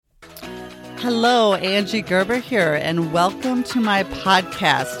Hello, Angie Gerber here, and welcome to my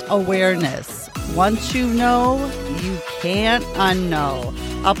podcast, Awareness. Once you know, you can't unknow.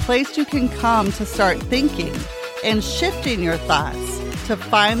 A place you can come to start thinking and shifting your thoughts to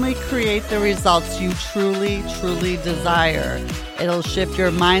finally create the results you truly, truly desire. It'll shift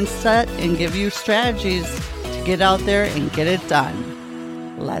your mindset and give you strategies to get out there and get it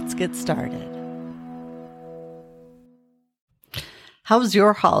done. Let's get started. How's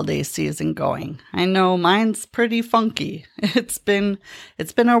your holiday season going? I know mine's pretty funky. It's been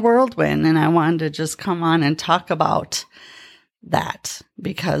a whirlwind, and I wanted to just come on and talk about that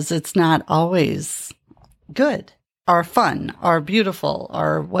because it's not always good or fun or beautiful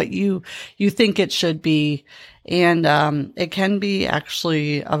or what you think it should be. And it can be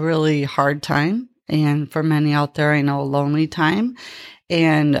actually a really hard time. And for many out there, I know a lonely time.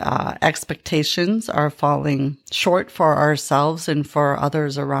 And expectations are falling short for ourselves and for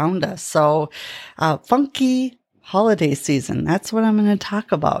others around us. So funky holiday season, that's what I'm going to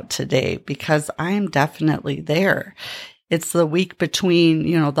talk about today because I'm definitely there. It's the week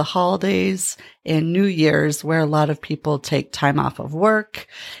between, the holidays and New Year's where a lot of people take time off of work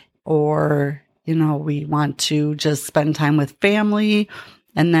or, we want to just spend time with family.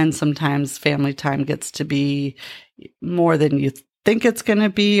 And then sometimes family time gets to be more than you think it's going to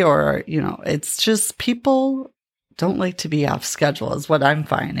be, or, it's just people don't like to be off schedule is what I'm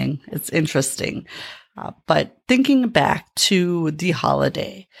finding. It's interesting. But thinking back to the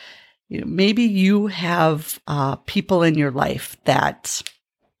holiday, maybe you have people in your life that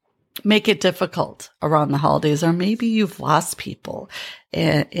make it difficult around the holidays, or maybe you've lost people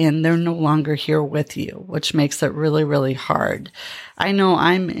and they're no longer here with you, which makes it really, really hard. I know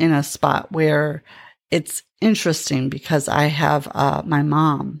I'm in a spot where it's interesting because I have my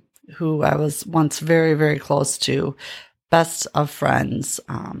mom, who I was once very, very close to, best of friends,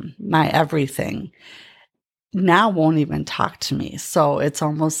 my everything, now won't even talk to me. So it's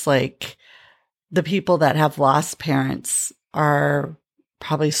almost like the people that have lost parents are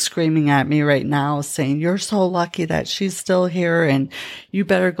probably screaming at me right now saying, you're so lucky that she's still here and you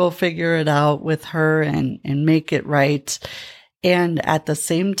better go figure it out with her and make it right. And at the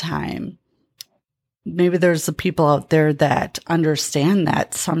same time, maybe there's the people out there that understand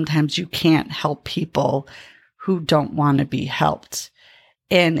that sometimes you can't help people who don't want to be helped.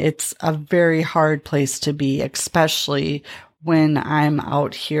 And it's a very hard place to be, especially when I'm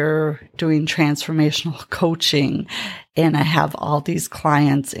out here doing transformational coaching and I have all these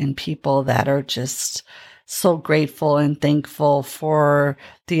clients and people that are just so grateful and thankful for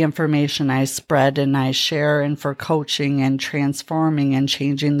the information I spread and I share and for coaching and transforming and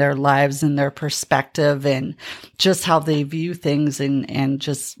changing their lives and their perspective and just how they view things and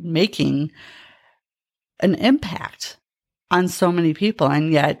just making an impact on so many people.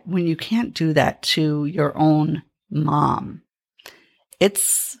 And yet when you can't do that to your own mom,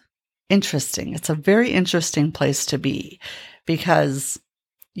 it's interesting. It's a very interesting place to be because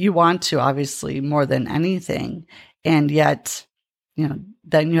you want to, obviously, more than anything. And yet,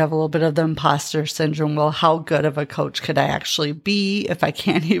 then you have a little bit of the imposter syndrome. Well, how good of a coach could I actually be if I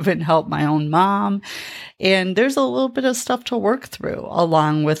can't even help my own mom? And there's a little bit of stuff to work through,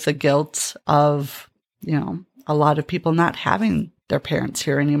 along with the guilt of, a lot of people not having their parents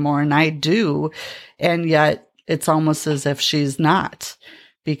here anymore. And I do. And yet it's almost as if she's not.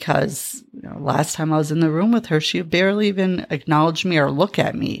 Because last time I was in the room with her, she barely even acknowledged me or look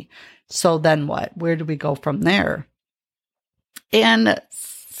at me. So then what? Where do we go from there? And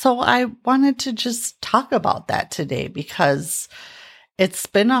so I wanted to just talk about that today because it's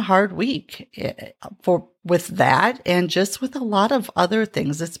been a hard week with that and just with a lot of other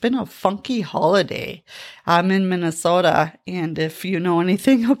things. It's been a funky holiday. I'm in Minnesota, and if you know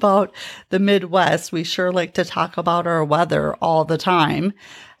anything about the Midwest, we sure like to talk about our weather all the time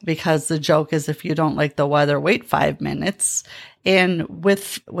because the joke is if you don't like the weather, wait 5 minutes. And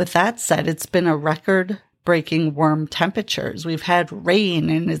with that said, it's been a record-breaking warm temperatures. We've had rain,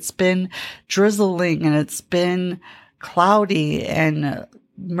 and it's been drizzling, and it's been cloudy and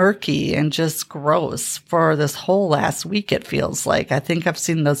murky and just gross for this whole last week, it feels like. I think I've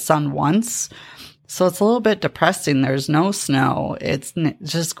seen the sun once. So it's a little bit depressing. There's no snow. It's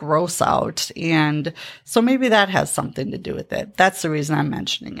just gross out. And so maybe that has something to do with it. That's the reason I'm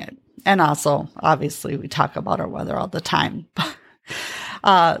mentioning it. And also, obviously, we talk about our weather all the time.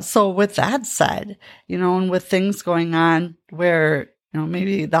 So with that said, and with things going on where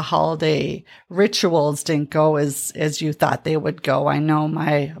maybe the holiday rituals didn't go as you thought they would go. I know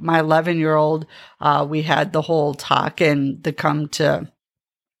my 11-year-old, we had the whole talk and the come to,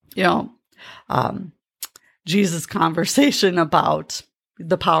 Jesus conversation about,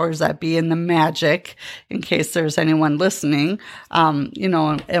 the powers that be and the magic, in case there's anyone listening,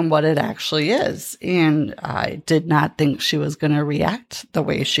 and what it actually is. And I did not think she was going to react the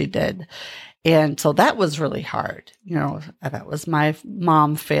way she did. And so that was really hard. That was my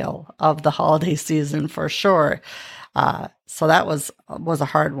mom fail of the holiday season for sure. So that was a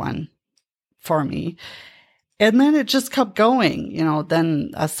hard one for me. And then it just kept going,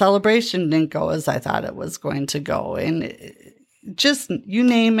 then a celebration didn't go as I thought it was going to go. And just, you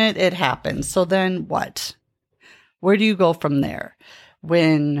name it, it happened. So then what? Where do you go from there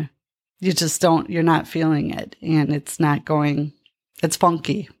when you just you're not feeling it and it's not going, it's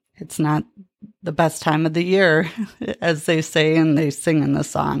funky. It's not the best time of the year, as they say, and they sing in the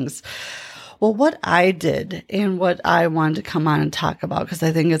songs. Well, what I did and what I wanted to come on and talk about, because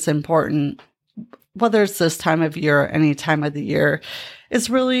I think it's important, whether it's this time of year or any time of the year, is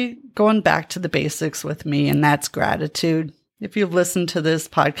really going back to the basics with me, and that's gratitude. If you've listened to this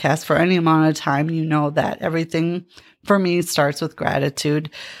podcast for any amount of time, you know that everything for me starts with gratitude.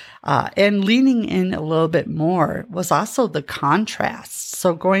 And leaning in a little bit more was also the contrast.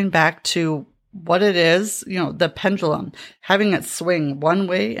 So going back to what it is, the pendulum, having it swing one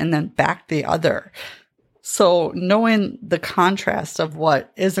way and then back the other. So knowing the contrast of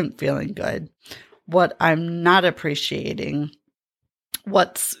what isn't feeling good, what I'm not appreciating,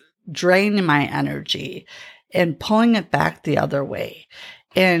 what's draining my energy, and pulling it back the other way,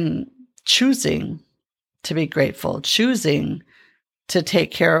 and choosing to be grateful, choosing to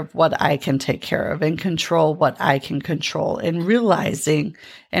take care of what I can take care of and control what I can control, and realizing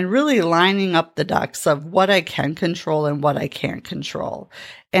and really lining up the ducks of what I can control and what I can't control,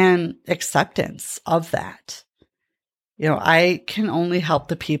 and acceptance of that. I can only help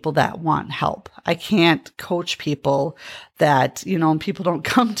the people that want help. I can't coach people that, people don't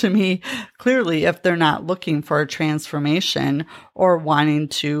come to me clearly if they're not looking for a transformation or wanting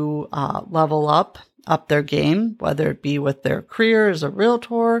to level up their game, whether it be with their career as a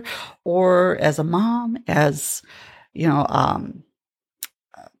realtor or as a mom, as,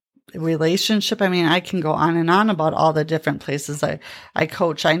 relationship. I mean, I can go on and on about all the different places I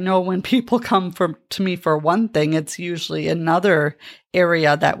coach. I know when people come to me for one thing, it's usually another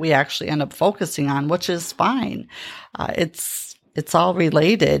area that we actually end up focusing on, which is fine. It's all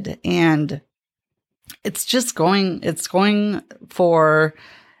related, and it's going for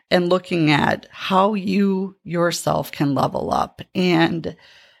and looking at how you yourself can level up. And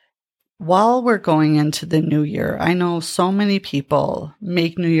while we're going into the new year, I know so many people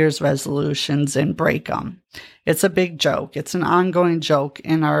make New Year's resolutions and break them. It's a big joke. It's an ongoing joke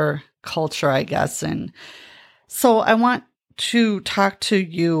in our culture, I guess. And so I want to talk to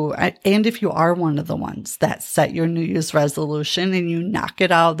you, and if you are one of the ones that set your New Year's resolution and you knock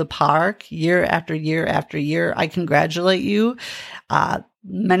it out of the park year after year after year, I congratulate you.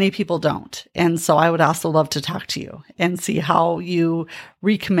 Many people don't. And so I would also love to talk to you and see how you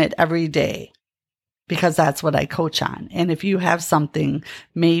recommit every day, because that's what I coach on. And if you have something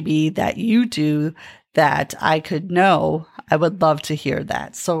maybe that you do that I could know, I would love to hear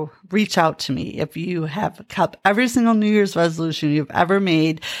that. So reach out to me if you have kept every single New Year's resolution you've ever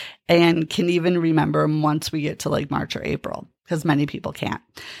made and can even remember them once we get to like March or April, because many people can't.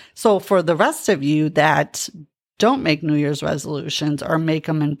 So for the rest of you that don't make New Year's resolutions or make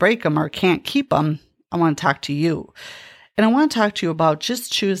them and break them or can't keep them, I want to talk to you. And I want to talk to you about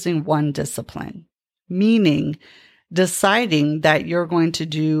just choosing one discipline, meaning deciding that you're going to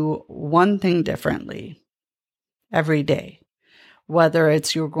do one thing differently every day. Whether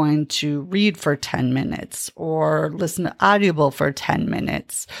it's you're going to read for 10 minutes or listen to Audible for 10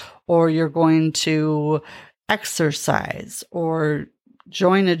 minutes, or you're going to exercise or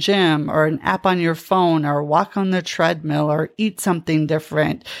join a gym or an app on your phone or walk on the treadmill or eat something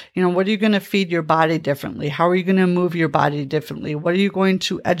different. What are you going to feed your body differently? How are you going to move your body differently? What are you going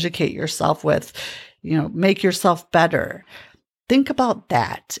to educate yourself with? Make yourself better. Think about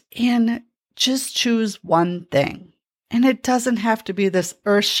that and just choose one thing. And it doesn't have to be this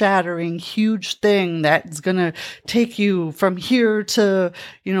earth-shattering, huge thing that's going to take you from here to,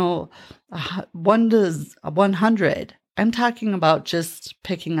 1 to 100. I'm talking about just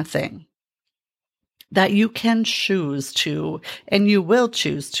picking a thing that you can choose to, and you will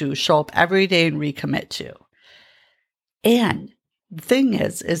choose to show up every day and recommit to. And the thing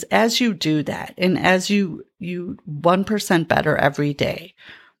is as you do that, and as you 1% better every day,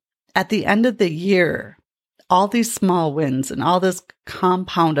 at the end of the year, all these small wins and all this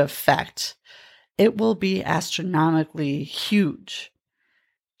compound effect, it will be astronomically huge.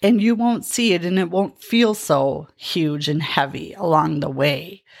 And you won't see it, and it won't feel so huge and heavy along the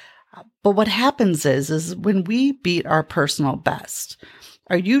way. But what happens is when we beat our personal best,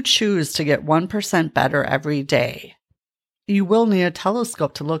 or you choose to get 1% better every day, you will need a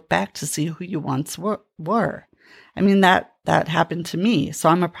telescope to look back to see who you once were. I mean, that happened to me. So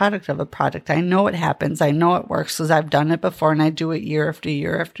I'm a product of a product. I know it happens. I know it works because I've done it before and I do it year after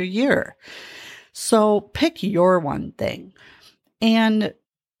year after year. So pick your one thing and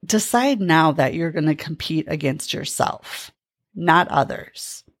decide now that you're going to compete against yourself, not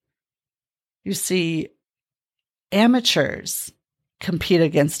others. You see, amateurs compete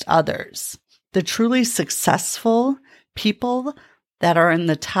against others. The truly successful people that are in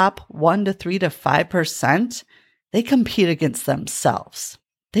the top 1 to 3 to 5%, they compete against themselves.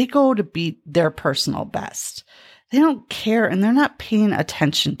 They go to beat their personal best. They don't care and they're not paying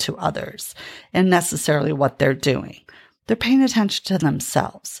attention to others and necessarily what they're doing. They're paying attention to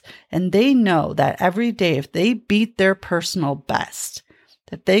themselves. And they know that every day, if they beat their personal best,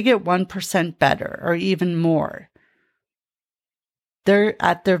 if they get 1% better or even more, they're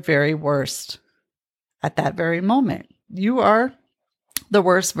at their very worst at that very moment. You are the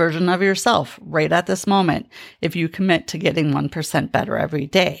worst version of yourself right at this moment if you commit to getting 1% better every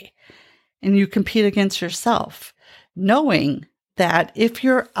day. And you compete against yourself, knowing that if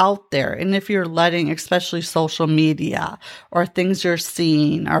you're out there and if you're letting, especially social media or things you're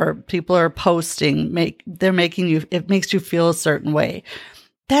seeing or people are posting, it makes you feel a certain way.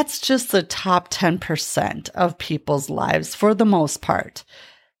 That's just the top 10% of people's lives for the most part.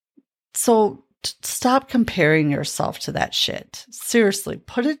 So stop comparing yourself to that shit. Seriously,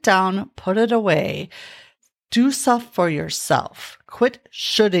 put it down, put it away. Do stuff for yourself. Quit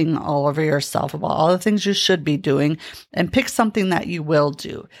shoulding all over yourself about all the things you should be doing and pick something that you will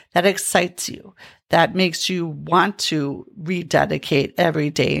do, that excites you, that makes you want to rededicate every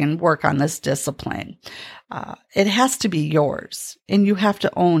day and work on this discipline. It has to be yours and you have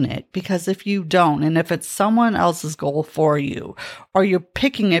to own it, because if you don't, and if it's someone else's goal for you, or you're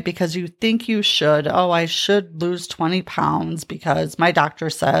picking it because you think you should, I should lose 20 pounds because my doctor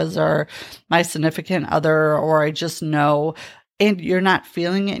says, or my significant other, or I just know, and you're not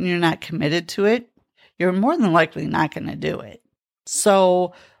feeling it and you're not committed to it, you're more than likely not going to do it.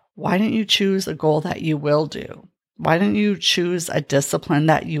 So why don't you choose a goal that you will do? Why don't you choose a discipline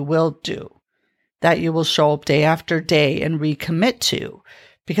that you will do, that you will show up day after day and recommit to,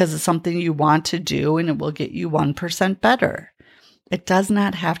 because it's something you want to do and it will get you 1% better. It does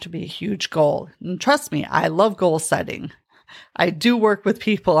not have to be a huge goal. And trust me, I love goal setting. I do work with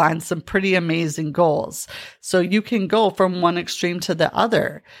people on some pretty amazing goals. So you can go from one extreme to the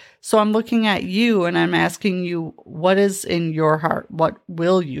other. So I'm looking at you and I'm asking you, what is in your heart? What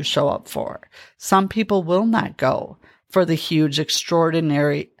will you show up for? Some people will not go for the huge,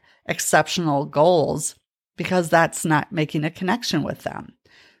 extraordinary, exceptional goals because that's not making a connection with them.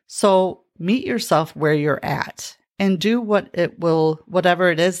 So meet yourself where you're at and do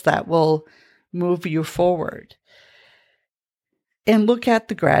whatever it is that will move you forward. And look at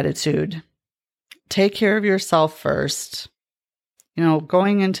the gratitude. Take care of yourself first.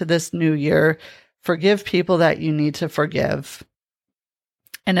 Going into this new year, forgive people that you need to forgive.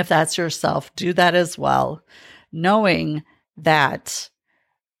 And if that's yourself, do that as well, knowing that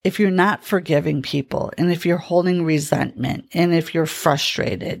if you're not forgiving people, and if you're holding resentment, and if you're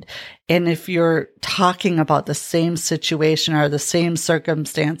frustrated, and if you're talking about the same situation or the same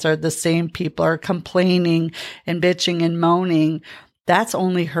circumstance or the same people are complaining and bitching and moaning, that's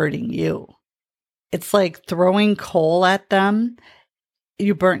only hurting you. It's like throwing coal at them.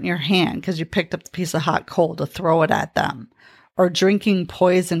 You burnt your hand because you picked up a piece of hot coal to throw it at them. Or drinking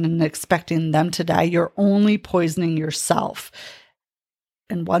poison and expecting them to die. You're only poisoning yourself.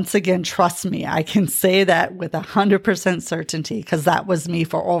 And once again, trust me, I can say that with 100% certainty because that was me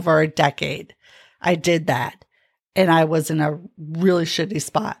for over a decade. I did that. And I was in a really shitty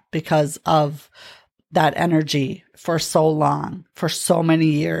spot because of that energy for so long, for so many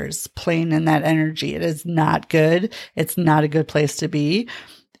years, playing in that energy. It is not good. It's not a good place to be.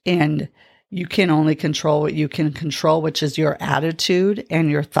 And you can only control what you can control, which is your attitude and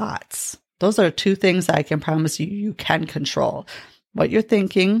your thoughts. Those are two things I can promise you can control. What you're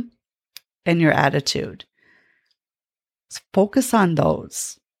thinking and your attitude. So focus on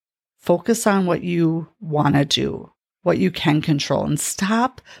those. Focus on what you want to do, what you can control, and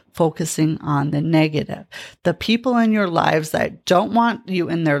stop focusing on the negative. The people in your lives that don't want you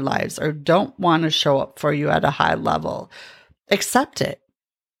in their lives or don't want to show up for you at a high level, accept it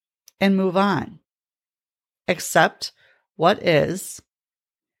and move on. Accept what is.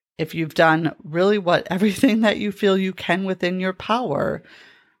 If you've done really everything that you feel you can within your power,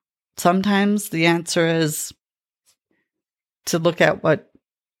 sometimes the answer is to look at what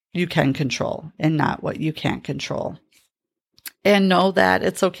you can control and not what you can't control. And know that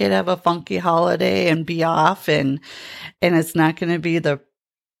it's okay to have a funky holiday and be off, and it's not going to be the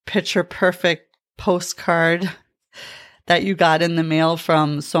picture perfect postcard that you got in the mail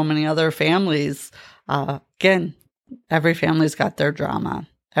from so many other families. Again, every family's got their drama.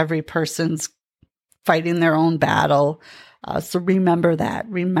 Every person's fighting their own battle. So remember that.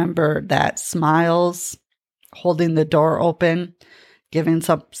 Remember that smiles, holding the door open, giving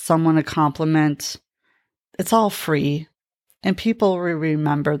someone a compliment, it's all free. And people will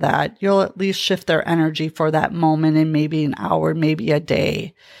remember that. You'll at least shift their energy for that moment and maybe an hour, maybe a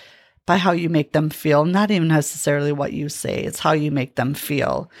day, by how you make them feel. Not even necessarily what you say. It's how you make them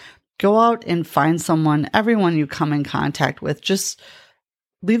feel. Go out and find someone, everyone you come in contact with, just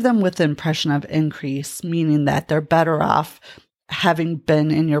leave them with the impression of increase, meaning that they're better off having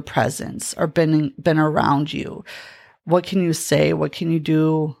been in your presence or been around you. What can you say? What can you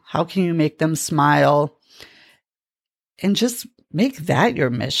do? How can you make them smile? And just make that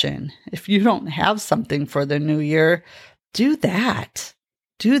your mission. If you don't have something for the new year, do that.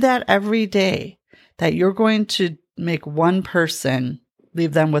 Do that every day, that you're going to make one person,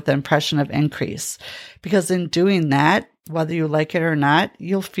 leave them with the impression of increase. Because in doing that, whether you like it or not,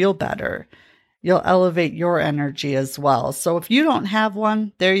 you'll feel better. You'll elevate your energy as well. So if you don't have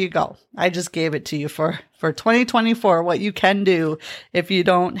one, there you go. I just gave it to you for 2024, what you can do if you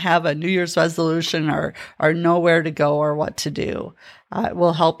don't have a New Year's resolution or know where to go or what to do. It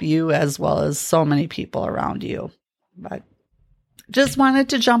will help you as well as so many people around you. But just wanted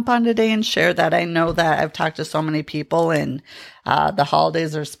to jump on today and share that. I know that I've talked to so many people, and the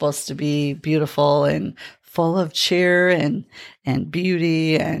holidays are supposed to be beautiful and full of cheer and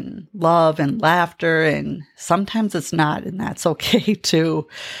beauty and love and laughter. And sometimes it's not, and that's okay too.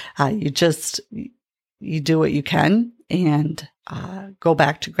 You do what you can, and go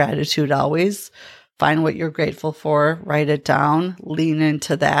back to gratitude always. Find what you're grateful for, write it down, lean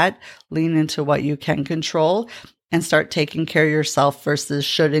into that, lean into what you can control, and start taking care of yourself versus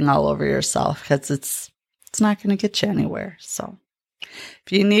shooting all over yourself, because it's not going to get you anywhere. So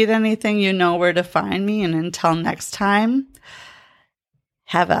if you need anything, you know where to find me. And until next time,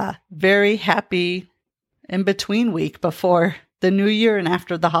 have a very happy in-between week before the new year and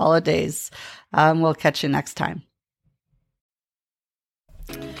after the holidays. We'll catch you next time.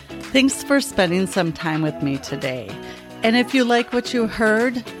 Thanks for spending some time with me today. And if you like what you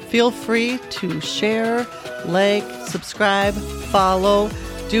heard, feel free to share, like, subscribe, follow,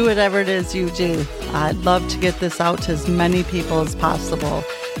 do whatever it is you do. I'd love to get this out to as many people as possible,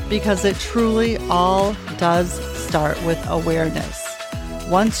 because it truly all does start with awareness.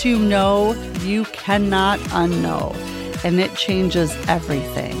 Once you know, you cannot unknow, and it changes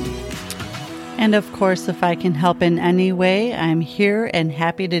everything. And of course, if I can help in any way, I'm here and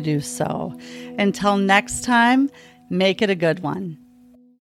happy to do so. Until next time, make it a good one.